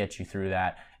there to get you through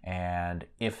that. And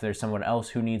if there's someone else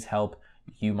who needs help,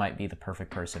 you might be the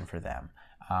perfect person for them.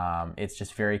 It's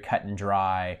just very cut and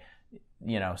dry,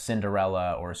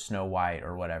 Cinderella or Snow White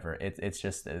or whatever. It's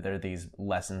just, there are these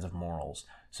lessons of morals.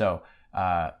 So,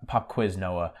 pop quiz,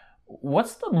 Noah.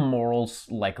 What's the morals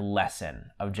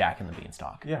lesson of Jack and the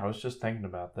Beanstalk? Yeah, I was just thinking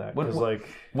about that.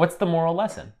 What's the moral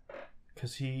lesson?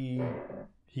 Because he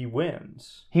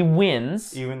wins. He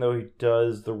wins. Even though he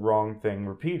does the wrong thing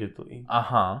repeatedly.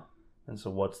 Uh-huh. And so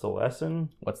what's the lesson?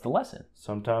 What's the lesson?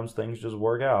 Sometimes things just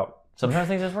work out. Sometimes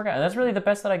things just work out. And that's really the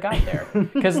best that I got there.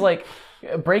 Because,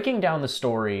 breaking down the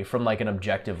story from, an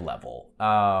objective level.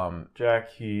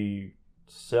 Jack, he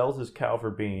sells his cow for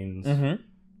beans,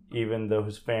 even though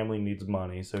his family needs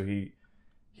money. So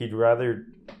he'd rather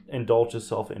indulge his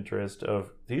self-interest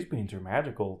of, these beans are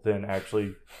magical, than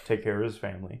actually take care of his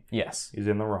family. Yes. He's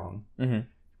in the wrong. Mm-hmm.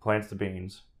 Plants the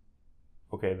beans.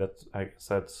 Okay, I guess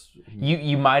that's...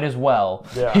 You might as well.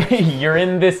 Yeah. You're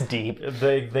in this deep.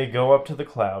 They go up to the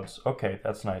clouds. Okay,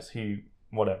 that's nice.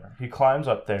 Whatever. He climbs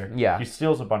up there. Yeah. He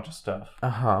steals a bunch of stuff.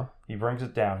 Uh-huh. He brings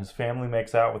it down. His family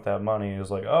makes out with that money.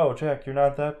 He's like, oh, Jack, you're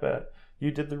not that bad.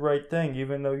 You did the right thing,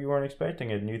 even though you weren't expecting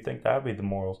it, and you think that'd be the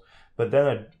morals. But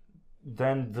then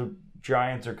the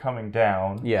giants are coming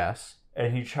down. Yes.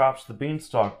 And he chops the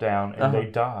beanstalk down, and they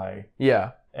die.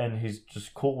 Yeah. And he's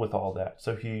just cool with all that.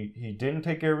 So he didn't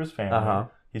take care of his family. Uh-huh.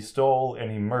 He stole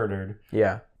and he murdered.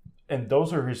 Yeah. And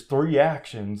those are his 3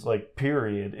 actions,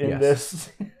 period, in this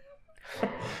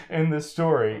in this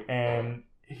story. And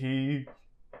he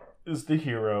is the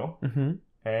hero. Mm-hmm.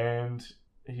 And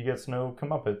he gets no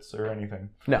comeuppance or anything.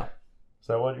 No. Is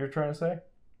that what you're trying to say?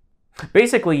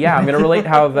 Basically, yeah. I'm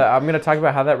gonna talk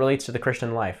about how that relates to the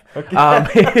Christian life.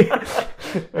 Okay.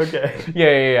 Okay.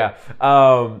 Yeah.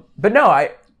 But no,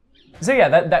 that's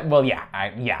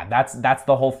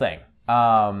the whole thing.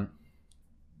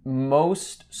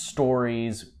 Most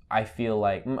stories, I feel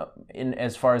like, in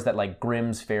as far as that,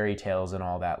 Grimm's fairy tales and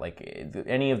all that,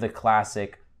 any of the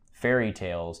classic fairy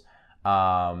tales,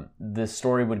 the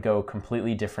story would go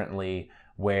completely differently.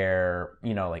 Where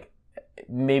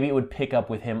maybe it would pick up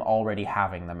with him already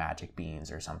having the magic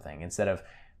beans or something, instead of,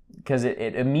 because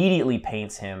it immediately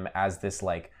paints him as this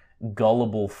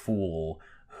gullible fool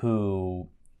who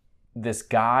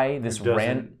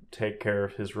doesn't take care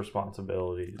of his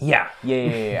responsibilities. Yeah.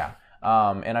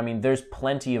 And I mean, there's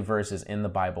plenty of verses in the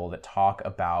Bible that talk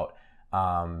about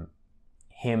him.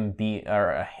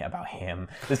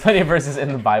 There's plenty of verses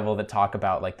in the Bible that talk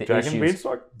about the Jack issues. And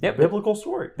Beanstalk. Yep. Biblical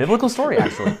story,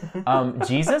 actually.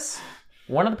 Jesus,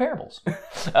 one of the parables.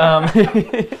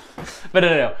 But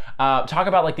no. Talk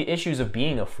about the issues of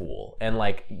being a fool, and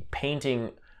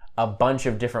painting a bunch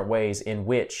of different ways in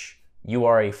which you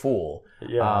are a fool.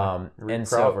 Yeah. Read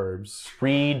Proverbs.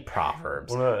 Read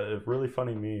Proverbs. A really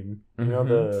funny meme. You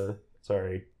know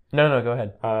Sorry. No, go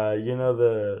ahead.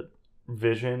 The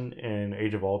Vision in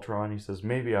Age of Ultron, he says,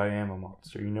 maybe I am a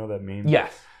monster. You know that meme?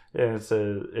 Yes. And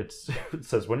it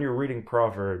says when you're reading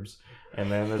Proverbs, and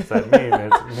then it's that meme,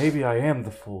 and it's, maybe I am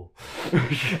the fool.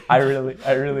 I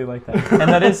really like that.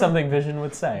 And that is something Vision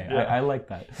would say. Yeah. I like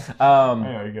that.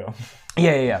 There you go.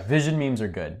 Yeah. Vision memes are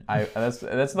good. That's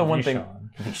the one thing.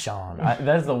 Vishan.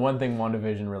 That's the one thing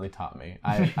WandaVision really taught me.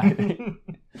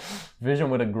 Vision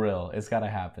with a grill. It's got to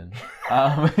happen.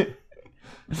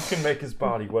 He can make his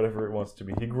body whatever it wants to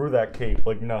be. He grew that cape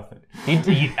like nothing.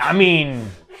 I mean,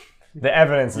 the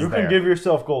evidence is there. You can give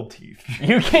yourself gold teeth.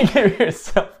 You can give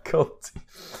yourself gold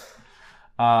teeth.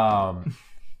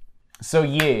 So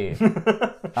yeah.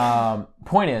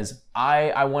 Point is,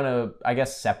 I want to, I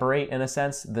guess, separate in a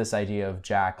sense this idea of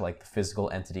Jack, the physical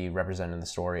entity represented in the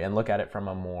story, and look at it from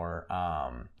a more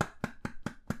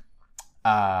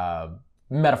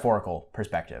metaphorical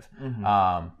perspective.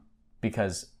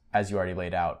 Because, as you already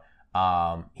laid out,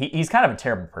 he's kind of a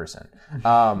terrible person.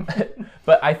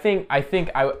 But I think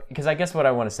because I guess what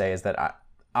I want to say is that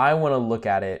I want to look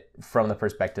at it from the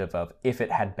perspective of if it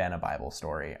had been a Bible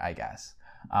story, I guess.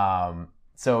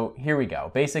 So here we go.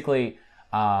 Basically,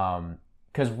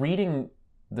 because reading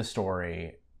the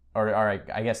story, or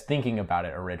I guess thinking about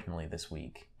it originally this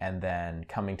week, and then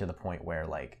coming to the point where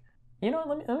let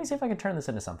me see if I can turn this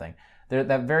into something.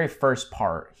 That very first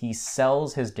part, he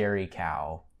sells his dairy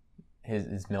cow,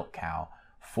 his milk cow,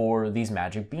 for these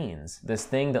magic beans. This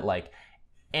thing that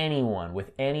anyone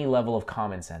with any level of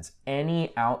common sense,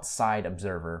 any outside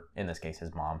observer, in this case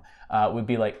his mom, would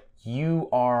be like, you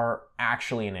are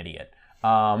actually an idiot.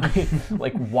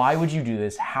 Why would you do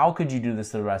this? How could you do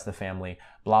this to the rest of the family?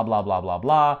 Blah, blah, blah, blah,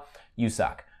 blah. You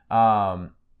suck.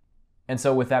 And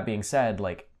so with that being said,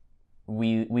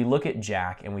 we look at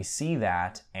Jack and we see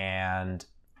that, and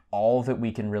all that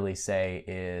we can really say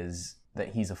is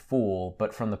that he's a fool.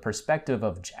 But from the perspective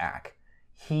of Jack,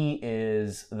 he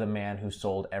is the man who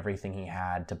sold everything he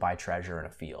had to buy treasure in a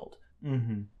field.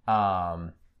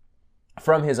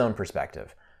 From his own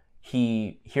perspective,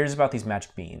 he hears about these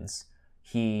magic beans.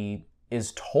 He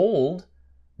is told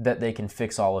that they can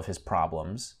fix all of his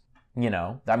problems. You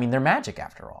know, I mean, they're magic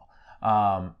after all.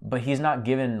 But he's not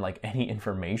given like any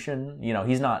information. You know,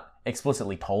 he's not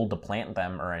explicitly told to plant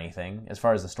them or anything. As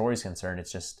far as the story's concerned,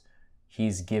 it's just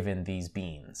he's given these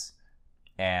beans,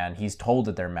 and he's told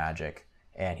that they're magic,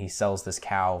 and he sells this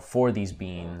cow for these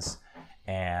beans.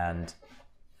 And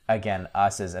again,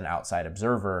 us as an outside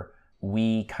observer,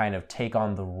 we kind of take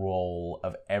on the role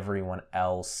of everyone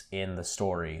else in the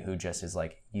story who just is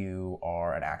like, you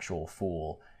are an actual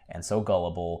fool and so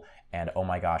gullible, and oh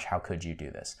my gosh, how could you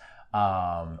do this?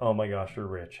 Oh my gosh, you're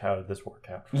rich. How did this work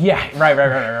out? Yeah, right.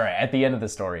 At the end of the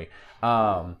story.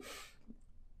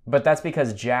 But that's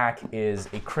because Jack is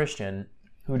a Christian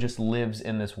who just lives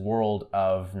in this world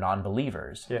of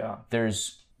non-believers. Yeah.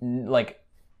 There's like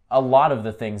a lot of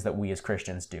the things that we as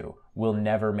Christians do will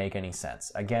never make any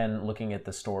sense. Again, looking at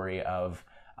the story of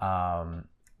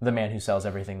the man who sells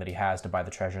everything that he has to buy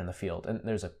the treasure in the field. And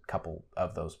there's a couple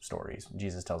of those stories.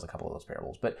 Jesus tells a couple of those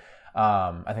parables. But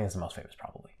I think that's the most famous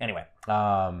probably. Anyway.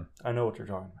 I know what you're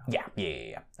talking about.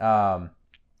 Yeah.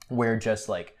 Where just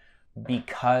like,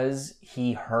 because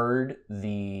he heard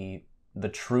the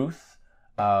truth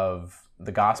of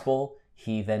the gospel,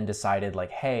 he then decided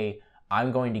like, hey,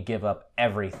 I'm going to give up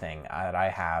everything that I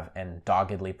have and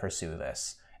doggedly pursue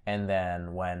this. And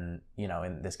then when, you know,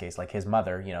 in this case, like his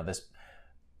mother, you know, this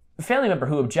family member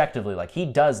who objectively, like, he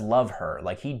does love her.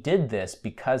 Like, he did this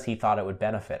because he thought it would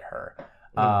benefit her.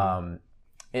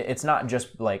 It's not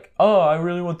just like, oh, I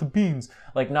really want the beans.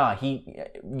 Like, nah, he,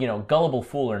 you know, gullible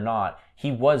fool or not,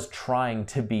 he was trying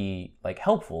to be like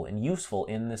helpful and useful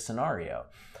in this scenario.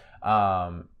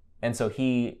 And so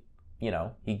he, you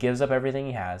know, he gives up everything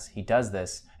he has. He does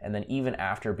this. And then even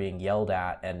after being yelled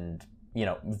at and, you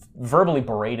know, verbally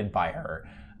berated by her,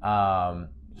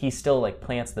 he still like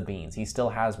plants the beans. He still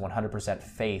has 100%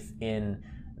 faith in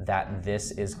that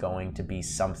this is going to be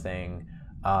something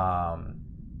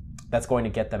that's going to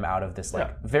get them out of this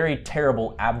like very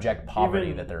terrible abject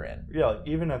poverty that they're in. Yeah, like,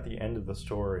 even at the end of the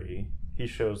story, he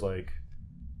shows like,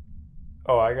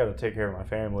 oh, I got to take care of my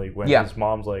family. When his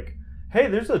mom's like, hey,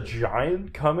 there's a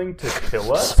giant coming to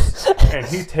kill us, and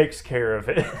he takes care of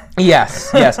it.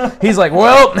 Yes. He's like,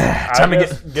 well, time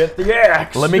to get the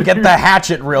axe. Let me get the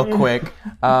hatchet real quick.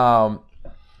 But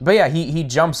yeah, he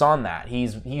jumps on that.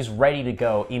 He's ready to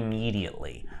go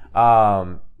immediately.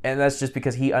 And that's just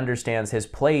because he understands his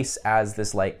place as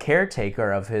this like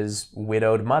caretaker of his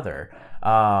widowed mother.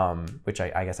 Which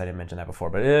I guess I didn't mention that before,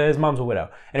 but his mom's a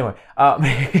widow. Anyway,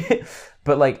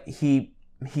 but like he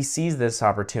sees this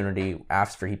opportunity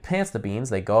after he plants the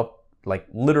beans. They go up, like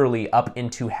literally up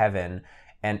into heaven,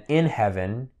 and in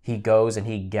heaven he goes and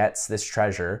he gets this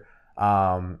treasure.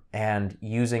 And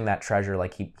using that treasure,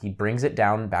 like he brings it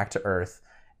down back to earth,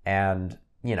 and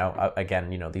you know,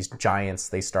 again, you know, these giants,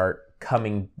 they start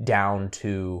coming down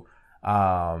to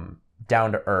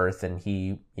earth, and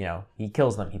he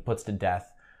kills them. He puts to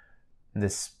death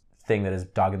this thing that is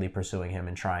doggedly pursuing him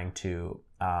and trying to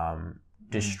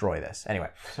destroy this. Anyway,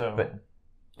 so, but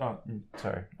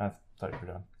sorry, I thought you were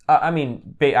done. I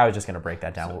mean, I was just gonna break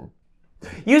that down. So,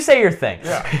 you say your thing.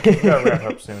 Yeah, we gotta wrap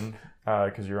up soon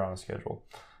because you're on a schedule.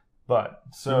 But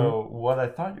so what I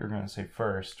thought you were gonna say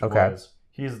first was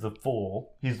he's the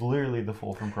fool. He's literally the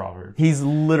fool from Proverbs. He's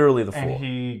literally the fool, and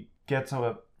he gets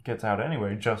out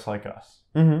anyway, just like us.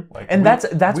 Mm-hmm. Like, and that's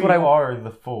what we are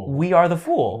the fool. We are the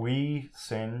fool. We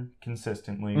sin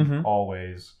consistently,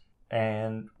 always,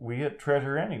 and we get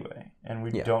treasure anyway, and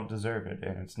we don't deserve it,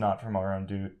 and it's not from our own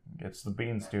doing. It's the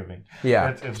beans doing. Yeah,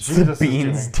 it's Jesus'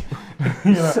 doing.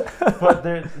 You know? But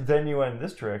then you went in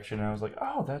this direction, and I was like,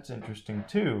 oh, that's interesting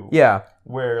too. Yeah,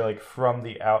 where like from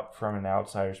an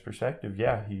outsider's perspective,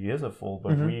 yeah, he is a fool,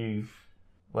 but we.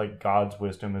 Like, God's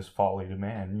wisdom is folly to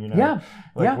man, you know? Yeah.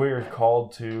 Like, we're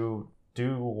called to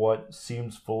do what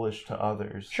seems foolish to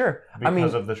others. Sure.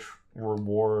 Because of the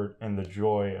reward and the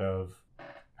joy of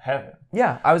heaven.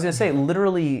 Yeah, I was going to say,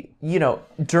 literally, you know,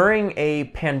 during a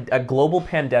global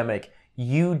pandemic,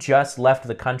 you just left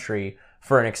the country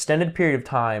for an extended period of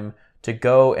time to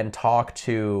go and talk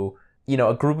to, you know,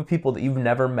 a group of people that you've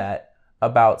never met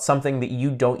about something that you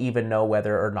don't even know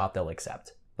whether or not they'll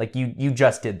accept. Like, you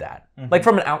just did that. Like,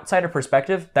 from an outsider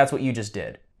perspective, that's what you just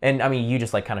did. And, I mean, you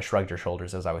just, like, kind of shrugged your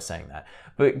shoulders as I was saying that.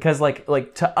 But because,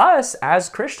 like to us, as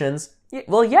Christians,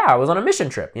 Well, yeah, I was on a mission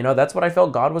trip. That's what I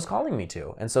felt God was calling me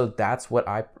to. And so that's what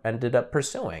I ended up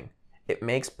pursuing. It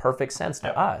makes perfect sense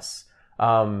to us.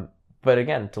 But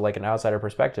again, to like an outsider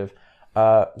perspective,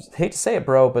 hate to say it,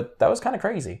 bro, but that was kind of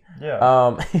crazy. Yeah.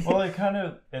 Well,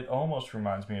 it almost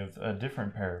reminds me of a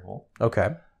different parable.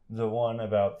 Okay. The one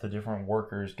about the different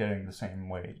workers getting the same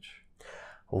wage.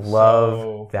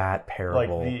 Love that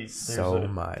parable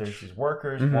much. There's these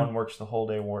workers. Mm-hmm. One works the whole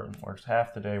day, one works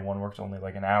half the day, one works only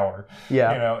like an hour.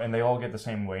 Yeah. And they all get the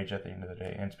same wage at the end of the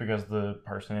day. And it's because the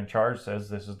person in charge says,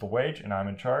 this is the wage, and I'm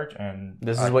in charge, and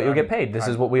this is what you'll get paid. This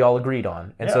is what we all agreed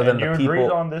on. And so then you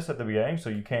agreed on this at the beginning, so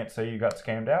you can't say you got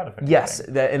scammed out of it. Yes,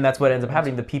 and that's what ends up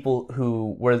happening. The people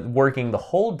who were working the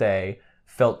whole day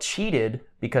felt cheated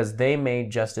because they made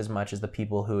just as much as the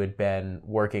people who had been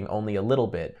working only a little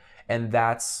bit. And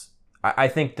I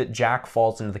think that Jack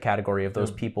falls into the category of those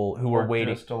people who were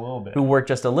waiting, who worked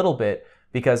just a little bit,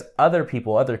 because other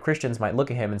Christians might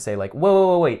look at him and say like,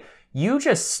 whoa, wait, you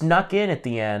just snuck in at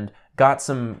the end, got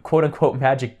some quote unquote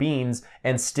magic beans,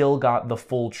 and still got the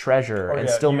full treasure,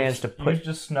 managed to put. You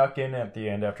just snuck in at the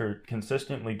end after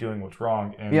consistently doing what's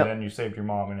wrong, and then you saved your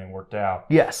mom and it worked out.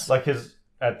 Yes. Like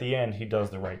at the end, he does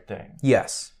the right thing.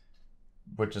 Yes.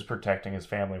 Which is protecting his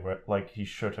family, like he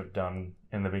should have done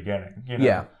in the beginning.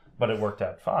 Yeah. But it worked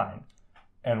out fine.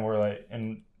 And we're like,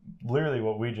 and literally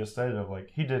what we just said of like,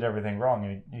 he did everything wrong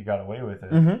and he got away with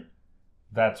it. Mm-hmm.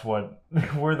 That's what,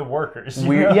 we're the workers.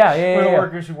 We're the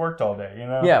workers who worked all day,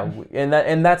 Yeah,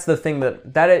 and that's the thing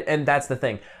that's the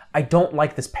thing. I don't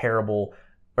like this parable.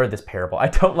 I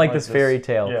don't like this fairy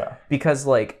tale. Yeah. Because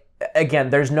like, again,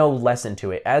 there's no lesson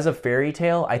to it. As a fairy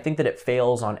tale, I think that it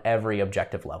fails on every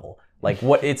objective level. Like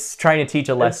what it's trying to teach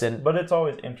a lesson. But it's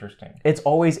always interesting. It's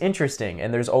always interesting.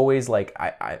 And there's always like,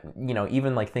 I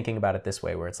even like thinking about it this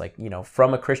way, where it's like,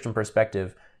 from a Christian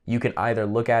perspective, you can either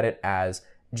look at it as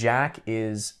Jack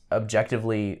is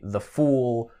objectively the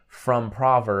fool from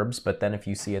Proverbs, but then if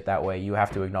you see it that way, you have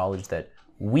to acknowledge that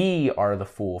we are the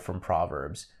fool from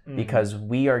Proverbs because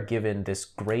we are given this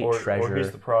great treasure. Or he's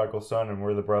the prodigal son and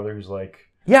we're the brother who's like,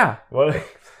 yeah. What?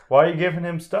 Why are you giving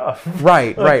him stuff?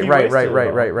 Right. Like, Right.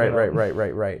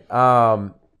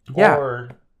 Yeah.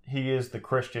 Or he is the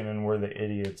Christian and we're the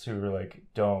idiots who are like,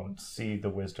 don't see the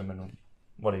wisdom in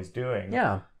what he's doing.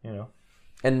 Yeah.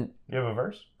 And you have a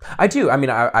verse? I do. I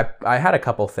mean, I had a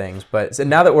couple things, but so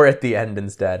now that we're at the end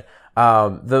instead,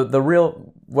 the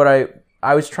real what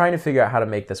I was trying to figure out how to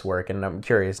make this work, and I'm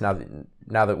curious now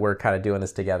that we're kind of doing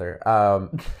this together.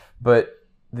 But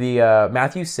the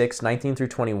Matthew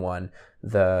 6:19-21,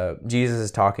 Jesus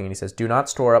is talking and he says, "Do not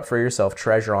store up for yourself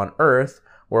treasure on earth,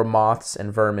 where moths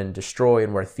and vermin destroy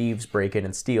and where thieves break in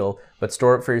and steal, but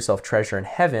store up for yourself treasure in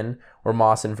heaven, where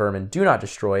moths and vermin do not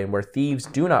destroy and where thieves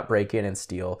do not break in and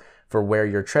steal. For where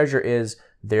your treasure is,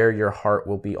 there your heart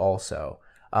will be also."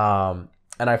 And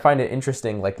I find it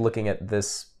interesting, like looking at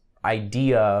this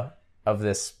idea of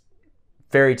this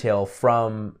fairy tale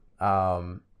from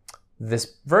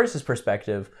this verse's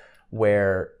perspective,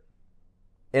 where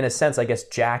in a sense, I guess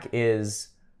Jack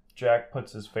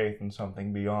puts his faith in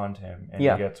something beyond him and he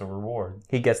gets a reward.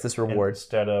 He gets this reward.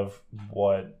 Instead of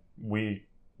what we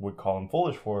would call him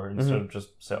foolish for, instead of just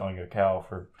selling a cow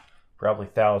for probably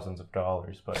thousands of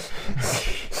dollars, but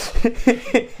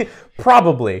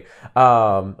probably.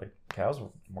 Like cows are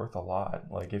worth a lot.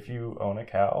 Like if you own a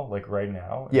cow, like right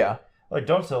now, like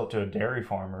don't sell it to a dairy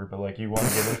farmer, but like you want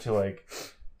to give it to like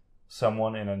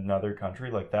someone in another country,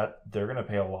 like that, they're gonna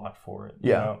pay a lot for it.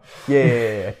 You know?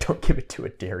 Yeah. Don't give it to a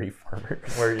dairy farmer.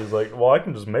 Where he's like, well, I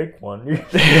can just make one.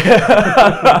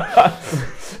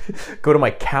 Go to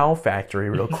my cow factory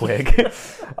real quick.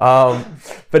 But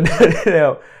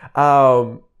no.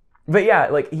 But yeah,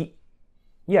 like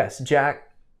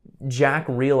Jack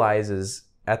realizes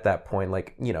at that point,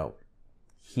 like,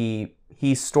 he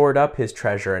stored up his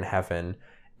treasure in heaven.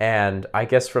 And I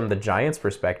guess from the giant's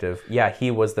perspective,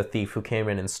 he was the thief who came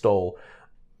in and stole.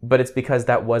 But it's because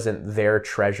that wasn't their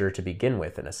treasure to begin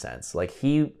with, in a sense. Like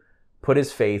he put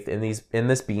his faith in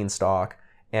this beanstalk,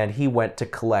 and he went to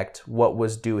collect what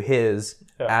was due his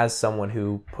as someone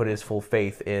who put his full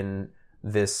faith in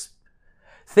this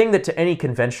thing that to any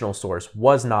conventional source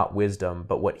was not wisdom,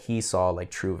 but what he saw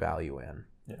like true value in.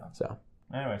 Yeah. So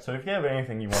anyway, so if you have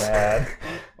anything you want to add,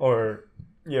 or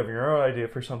you have your own idea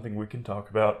for something we can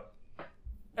talk about,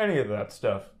 any of that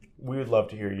stuff, we would love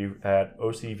to hear you at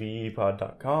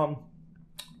ocvepod.com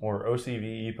or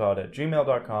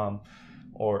ocvepod@gmail.com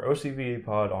or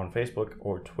ocvepod on Facebook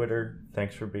or Twitter.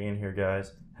 Thanks for being here,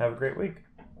 guys. Have a great week.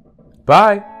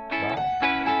 Bye.